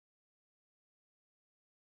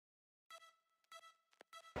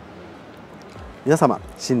皆様、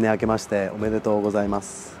新年明けましておめでとうございま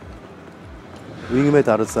す。ウィングメイ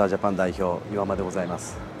トアルツアージャパン代表、岩間でございま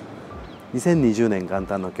す。2020年元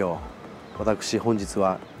旦の今日、私本日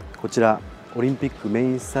はこちらオリンピックメイ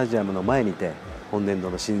ンスタジアムの前にて、本年度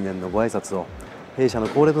の新年のご挨拶を弊社の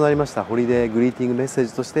恒例となりましたホリデーグリーティングメッセー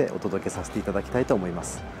ジとしてお届けさせていただきたいと思いま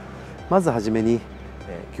す。まずはじめに、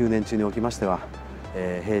9年中におきましては、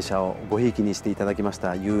弊社をごひいきにしていただきまし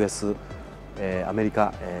た US、アメリ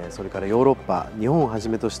カ、それからヨーロッパ、日本をはじ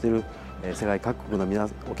めとしている世界各国の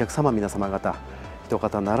お客様皆様方、一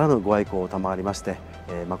方ならぬご愛顧を賜りまして、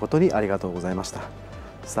誠にありがとうございました。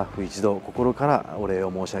スタッフ一同心からお礼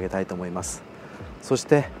を申し上げたいと思います。そし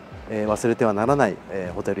て、忘れてはならない、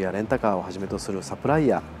ホテルやレンタカーをはじめとするサプライ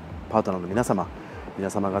ヤー、パートナーの皆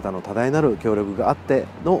様方の多大なる協力があって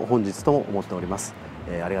の本日とも思っております。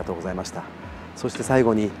ありがとうございました。そして最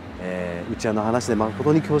後に、内輪の話で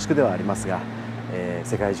誠に恐縮ではありますが、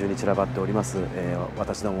世界中に散らばっております、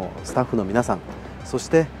私どもスタッフの皆さん、そし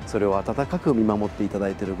てそれを温かく見守っていただ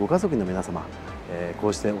いているご家族の皆様、こ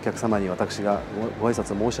うしてお客様に私がご挨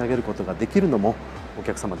拶を申し上げることができるのもお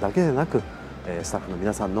客様だけでなく、スタッフの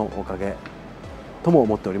皆さんのおかげとも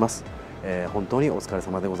思っております。本当にお疲れ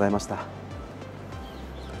様でございました。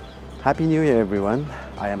Happy New Year, everyone.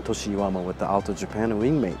 I am Toshi Iwama with the ALTOUT Japan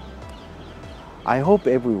Wingmate. I hope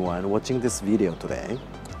everyone watching this video today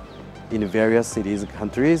in various cities and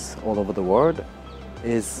countries all over the world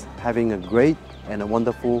is having a great and a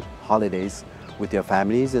wonderful holidays with your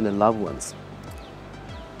families and loved ones.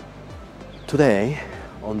 Today,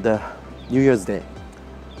 on the New Year's Day,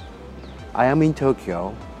 I am in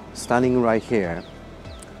Tokyo, standing right here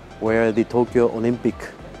where the Tokyo Olympic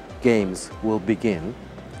Games will begin,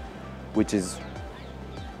 which is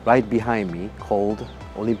right behind me, called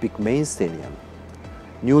Olympic Main Stadium.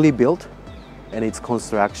 Newly built, and its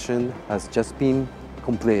construction has just been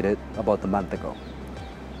completed about a month ago.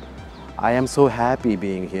 I am so happy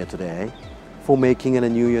being here today for making a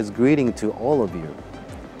New Year's greeting to all of you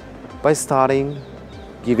by starting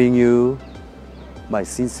giving you my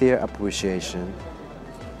sincere appreciation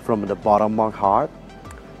from the bottom of my heart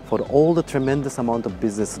for all the tremendous amount of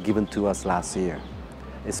business given to us last year,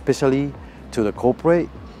 especially to the corporate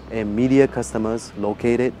and media customers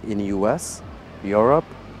located in the US, Europe,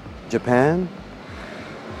 Japan,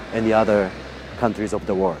 and the other countries of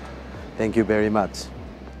the world. Thank you very much.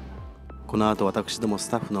 この後私どもス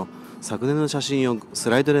タッフの昨年の写真をス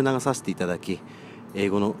ライドで流させていただき、英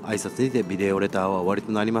語の挨拶にてビデオレターは終わり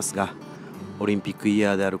となりますが、オリンピックイ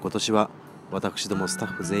ヤーである今年は私どもスタ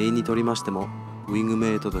ッフ全員にとりましてもウィング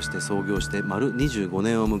メイトとして創業して丸25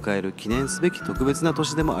年を迎える記念すべき特別な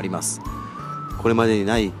年でもあります。これまでに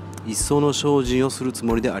ない一層の精進をするつ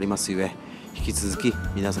もりでありますゆえ、引き続き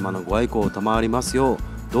皆様のご愛顧を賜りますよう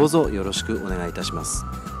どうぞよろしくお願いいたします。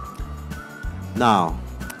Now,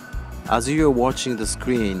 as you are watching the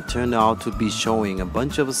screen turned out to be showing a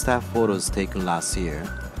bunch of staff photos taken last year.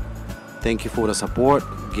 Thank you for the support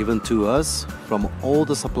given to us from all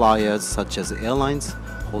the suppliers such as airlines,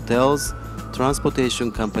 hotels,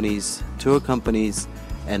 transportation companies, tour companies,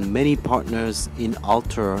 and many partners in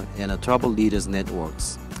ALTOUR and travel leaders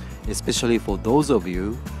networks, especially for those of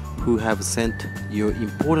you who have sent your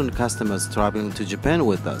important customers traveling to Japan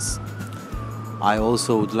with us. I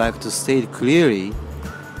also would like to state clearly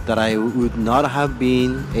that I would not have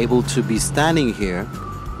been able to be standing here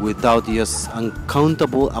without your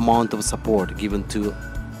uncountable amount of support given to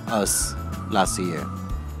us last year.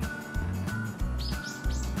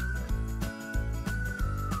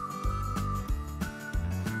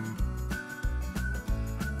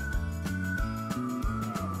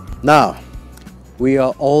 Now, we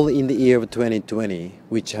are all in the year of 2020,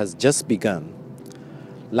 which has just begun.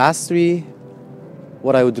 Lastly,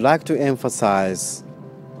 what I would like to emphasize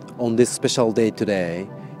on this special day today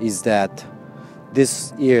is that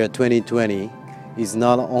this year 2020 is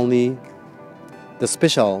not only the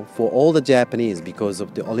special for all the Japanese because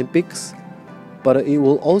of the Olympics, but it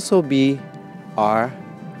will also be our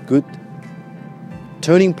good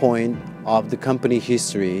turning point of the company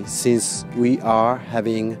history, since we are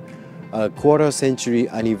having a quarter century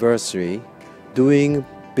anniversary doing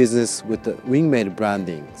business with the Wingmate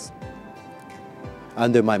brandings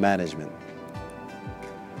under my management.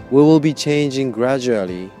 We will be changing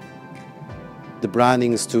gradually the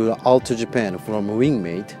brandings to ALTOUT Japan from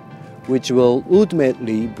Wingmate, which will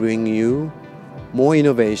ultimately bring you more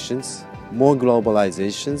innovations, more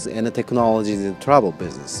globalizations, and technologies in travel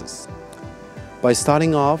businesses. By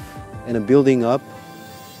starting off and building up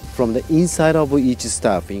from the inside of each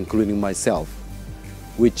staff, including myself,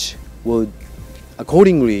 which will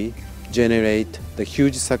accordingly generate the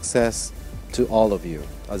huge success to all of you,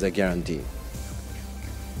 as a guarantee.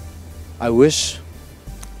 I wish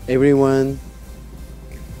everyone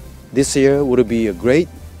this year would be a great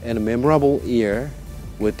and memorable year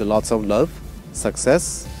with lots of love,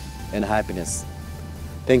 success, and happiness.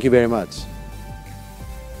 Thank you very much.